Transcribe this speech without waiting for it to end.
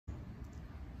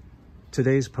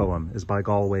Today's poem is by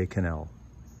Galway, Kinnell.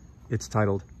 It's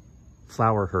titled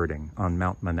Flower Herding on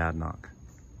Mount Monadnock.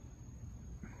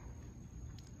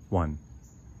 1.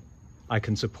 I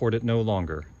can support it no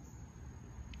longer.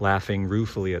 Laughing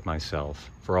ruefully at myself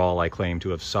for all I claim to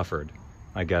have suffered,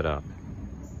 I get up.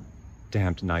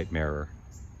 Damned nightmarer.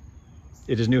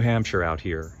 It is New Hampshire out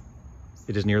here.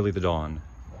 It is nearly the dawn.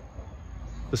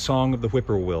 The song of the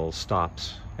whippoorwill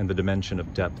stops, and the dimension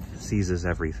of depth seizes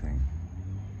everything.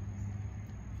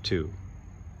 2.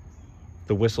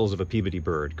 The whistles of a Peabody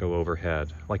bird go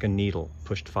overhead like a needle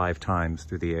pushed 5 times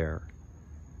through the air.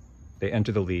 They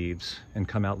enter the leaves and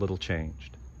come out little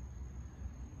changed.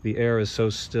 The air is so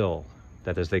still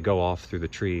that as they go off through the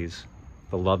trees,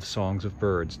 the love songs of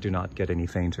birds do not get any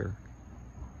fainter.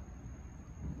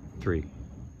 3.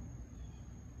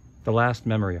 The last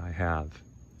memory I have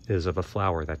is of a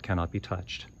flower that cannot be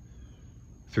touched,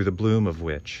 through the bloom of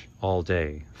which all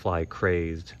day fly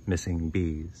crazed, missing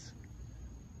bees.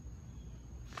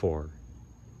 4.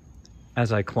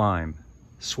 As I climb,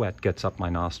 sweat gets up my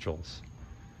nostrils.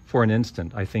 For an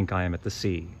instant, I think I am at the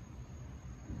sea.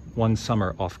 One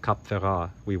summer off Cap Ferrat,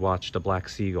 we watched a black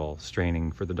seagull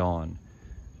straining for the dawn.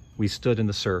 We stood in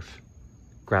the surf.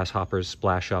 Grasshoppers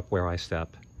splash up where I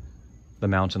step. The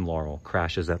mountain laurel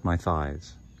crashes at my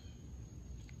thighs.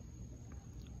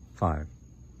 5.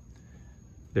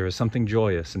 There is something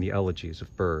joyous in the elegies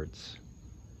of birds.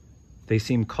 They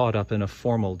seem caught up in a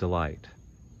formal delight,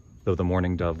 though the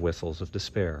mourning dove whistles of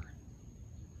despair.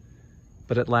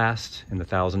 But at last, in the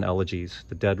 1,000 elegies,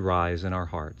 the dead rise in our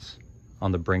hearts.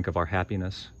 On the brink of our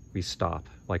happiness, we stop,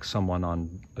 like someone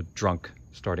on a drunk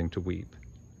starting to weep.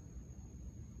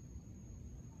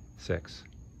 6.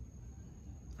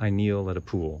 I kneel at a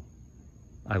pool.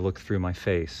 I look through my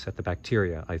face at the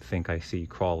bacteria I think I see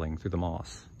crawling through the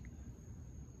moss.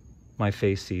 My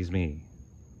face sees me.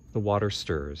 The water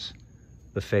stirs.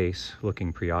 The face,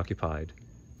 looking preoccupied,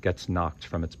 gets knocked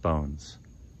from its bones.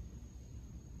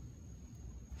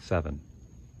 7.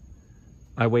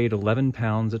 I weighed 11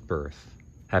 pounds at birth,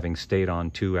 having stayed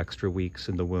on 2 extra weeks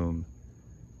in the womb.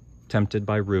 Tempted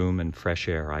by room and fresh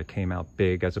air, I came out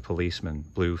big as a policeman,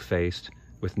 blue-faced,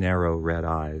 with narrow red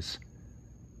eyes.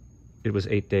 It was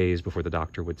 8 days before the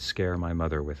doctor would scare my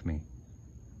mother with me.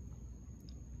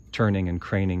 Turning and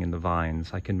craning in the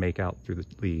vines, I can make out through the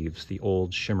leaves the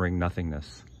old shimmering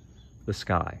nothingness, the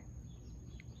sky.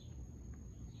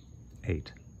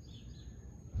 8.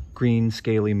 Green,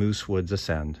 scaly moose woods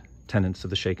ascend, tenants of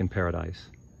the shaken paradise.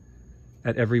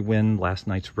 At every wind, last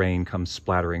night's rain comes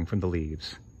splattering from the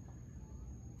leaves.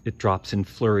 It drops in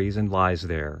flurries and lies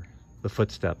there, the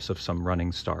footsteps of some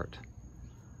running start.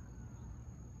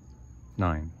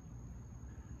 9.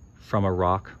 From a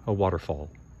rock, a waterfall.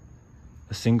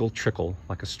 A single trickle,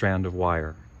 like a strand of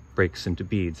wire, breaks into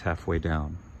beads halfway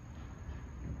down.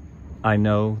 I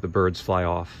know the birds fly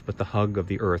off, but the hug of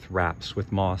the earth wraps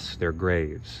with moss their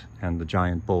graves and the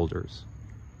giant boulders.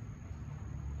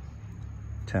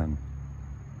 10.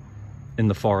 In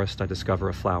the forest, I discover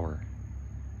a flower.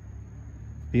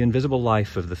 The invisible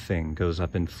life of the thing goes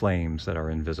up in flames that are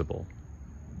invisible,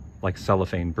 like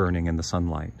cellophane burning in the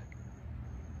sunlight.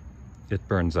 It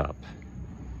burns up.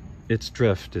 Its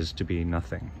drift is to be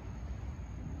nothing.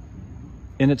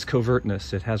 In its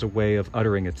covertness, it has a way of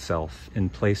uttering itself in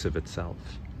place of itself.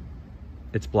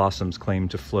 Its blossoms claim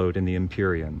to float in the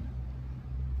empyrean,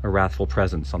 a wrathful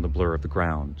presence on the blur of the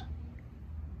ground.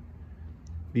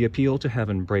 The appeal to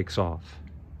heaven breaks off.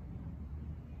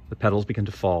 The petals begin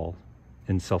to fall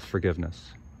in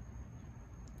self-forgiveness.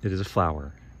 It is a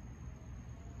flower.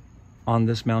 On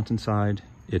this mountainside,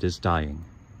 it is dying.